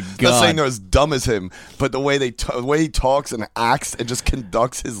 Oh my God! God! Not saying they're as dumb as him, but the way the way he talks and acts and just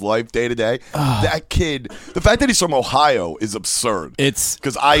conducts his life day to day. That kid, the fact that he's from Ohio is absurd. It's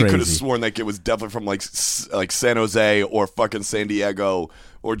because I crazy. could have sworn that kid was definitely from like San Jose or fucking San Diego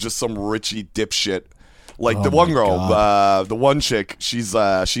or just some richy dipshit. Like the one girl, the one chick, she's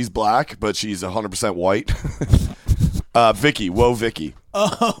black, but she's 100% white. Vicky, Vicky.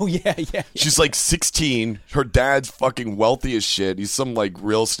 Oh yeah. She's like 16. Her dad's fucking wealthy as shit. He's some like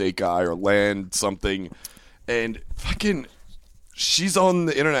real estate guy or land something, and fucking. She's on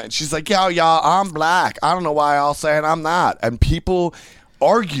the internet and she's like, yo, I'm black. I don't know why y'all saying I'm not. And people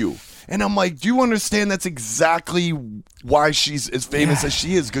argue. And I'm like, do you understand that's exactly why she's as famous as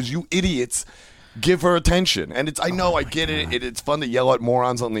she is? Because you idiots give her attention. And I know, I get it. It's fun to yell at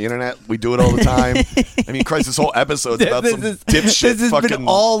morons on the internet. We do it all the time. I mean, Christ, this whole episode's about some dipshit This has fucking... been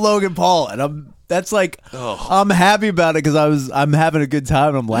all Logan Paul, and that's like, I'm happy about it because I'm having a good time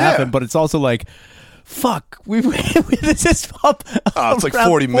and I'm laughing, but it's also like, fuck, this is up. It's like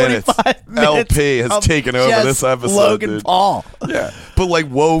 40 minutes. LP has taken over this episode, Logan dude. Paul. Yeah, but like,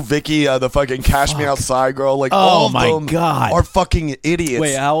 whoa, Vicky, the fucking Cash Me Outside girl, like, all of them God. are fucking idiots.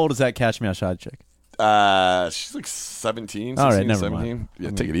 Wait, how old is that Cash Me Outside chick? She's like 17, 16, all right, never 17. mind.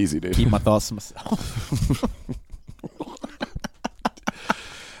 Yeah, take it easy, dude. Keep my thoughts to myself.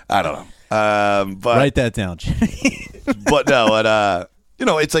 I don't know. But Write that down, Jimmy. but no, you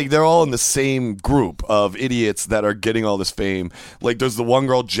know, it's like they're all in the same group of idiots that are getting all this fame. Like, there's the one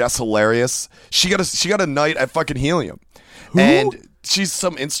girl, Jess Hilarious. She got a night at fucking Helium. And she's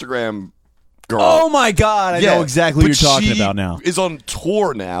some Instagram girl. Oh my God, I know exactly what you're talking about now. Is on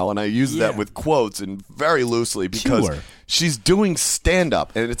tour now, and I use that with quotes and very loosely because she's doing stand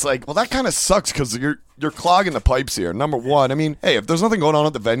up, and it's like, well, that kind of sucks because you're clogging the pipes here. Number one, I mean, hey, if there's nothing going on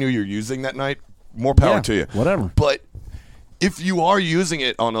at the venue you're using that night, more power to you. Whatever. But if you are using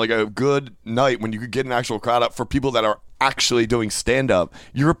it on like a good night when you could get an actual crowd up for people that are actually doing stand-up,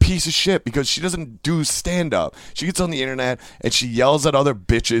 you're a piece of shit because she doesn't do stand-up. She gets on the internet and she yells at other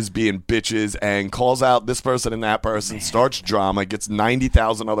bitches being bitches and calls out this person and that person, starts drama, gets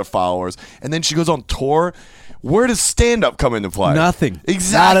 90,000 other followers, and then she goes on tour. Where does stand-up come into play? Nothing.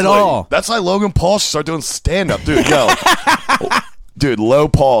 Exactly. Not at all. That's why Logan Paul should start doing stand-up. Dude, yo. Dude, Low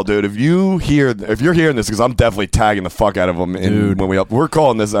Paul, dude, if you're hearing this, because I'm definitely tagging the fuck out of him when we're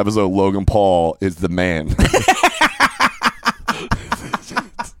calling this episode Logan Paul is the man.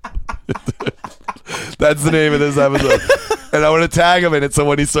 That's the name of this episode. And I want to tag him in it so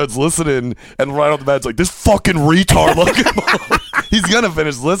when he starts listening and right off the bat it's like, this fucking retard Logan Paul. He's going to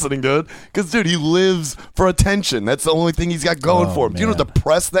finish listening, dude. Because, dude, he lives for attention. That's the only thing he's got going for him. Do you know how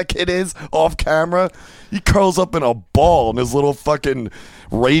depressed that kid is off camera? He curls up in a ball in his little fucking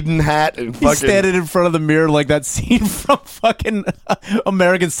Raiden hat and fucking... He's standing in front of the mirror like that scene from fucking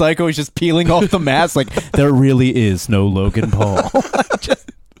American Psycho. He's just peeling off the mask like, there really is no Logan Paul.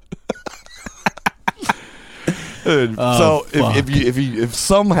 Dude, so if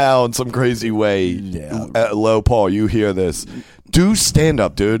somehow in some crazy way, Low Paul, you hear this, do stand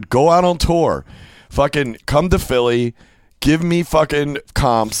up, dude. Go out on tour. Fucking come to Philly. Give me fucking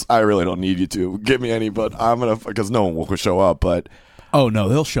comps. I really don't need you to give me any, but I'm gonna, because no one will show up. But oh no,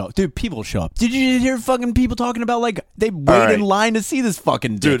 they'll show up, dude. People show up. Did you hear fucking people talking about like they wait in line to see this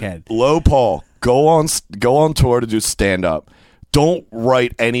fucking dickhead? Dude, Low Paul, go on tour to do stand up. Don't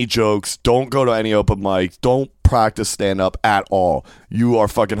write any jokes. Don't go to any open mics. Don't practice stand-up at all. You are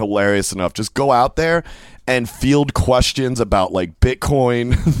fucking hilarious enough. Just go out there and field questions about, like,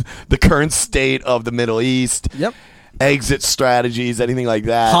 Bitcoin, the current state of the Middle East, exit strategies, anything like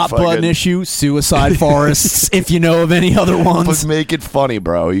that. Hot button issue, suicide forests, if you know of any other ones. But make it funny,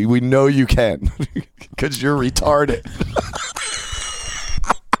 bro. We know you can because you're retarded.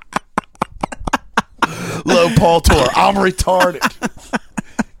 Low Paul tour. I'm retarded.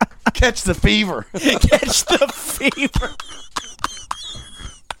 Catch the fever. Catch the fever.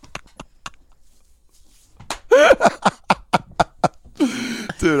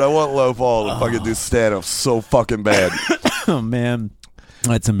 Dude, I want Low Paul to fucking do stand-up so fucking bad. Oh, man.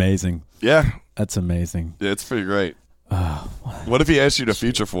 That's amazing. Yeah. That's amazing. Yeah, it's pretty great. What if he asked you to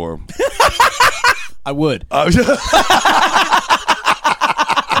feature for him? I would.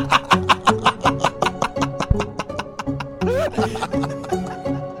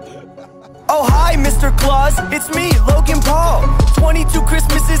 Oh, hi, Mr. Claus. It's me, Logan Paul. 22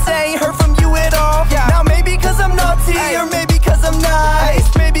 Christmases, I ain't heard from you at all. Now maybe cause I'm naughty, or maybe cause I'm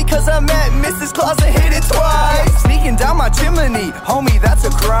nice. Maybe cause I met Mrs. Claus and hit it twice. Sneaking down my chimney, homie, that's a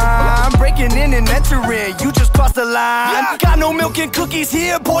crime. Breaking in and entering, you just crossed the line. Got no milk and cookies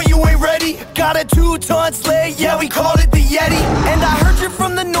here, boy, you ain't ready. Got a 2-ton sleigh, yeah, we called it the Yeti. And I heard you're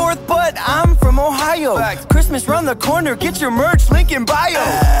from the north, but I'm from Ohio. Christmas round the corner, get your merch, link in bio.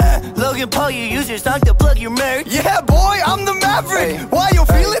 Logan Paul, you use your song to plug your merch. Yeah, boy, I'm the Maverick. Why your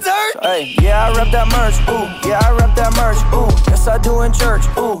feelings hurt? Hey, yeah, I rep that merch. Ooh, yeah, I rep that merch. Ooh, yes, I do in church.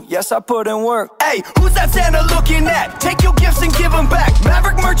 Ooh, yes, I put in work. Hey, who's that Santa looking at? Take your gifts and give them back.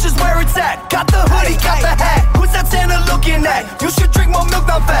 Maverick merch is where it's at. Got the hoodie, got the hat. Who's that Santa looking at? You should drink more milk,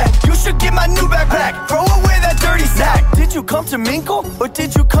 not fat. You should get my new backpack. Throw away that dirty sack. Did you come to Minkle or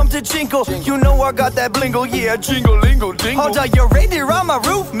did you come to Jinkle? You know I got that blingle, yeah. yeah, jingle-lingle jingle. Hold on, your reindeer on my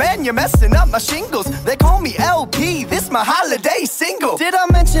roof, man, you're messing up my shingles. They call me LP, this my holiday single. Did I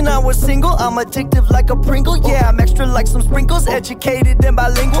mention I was single? I'm addictive like a Pringle. Yeah, I'm extra like some sprinkles, educated and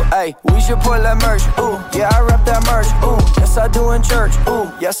bilingual. Hey, we should pull that merch, ooh, yeah, I rep that merch, ooh, yes I do in church,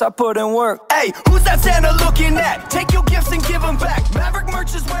 ooh, yes I put in work. Hey, who's that Santa looking at? Take your gifts and give them back. Maverick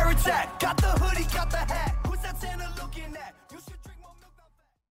merch is where it's at. Got the hoodie, got the hat.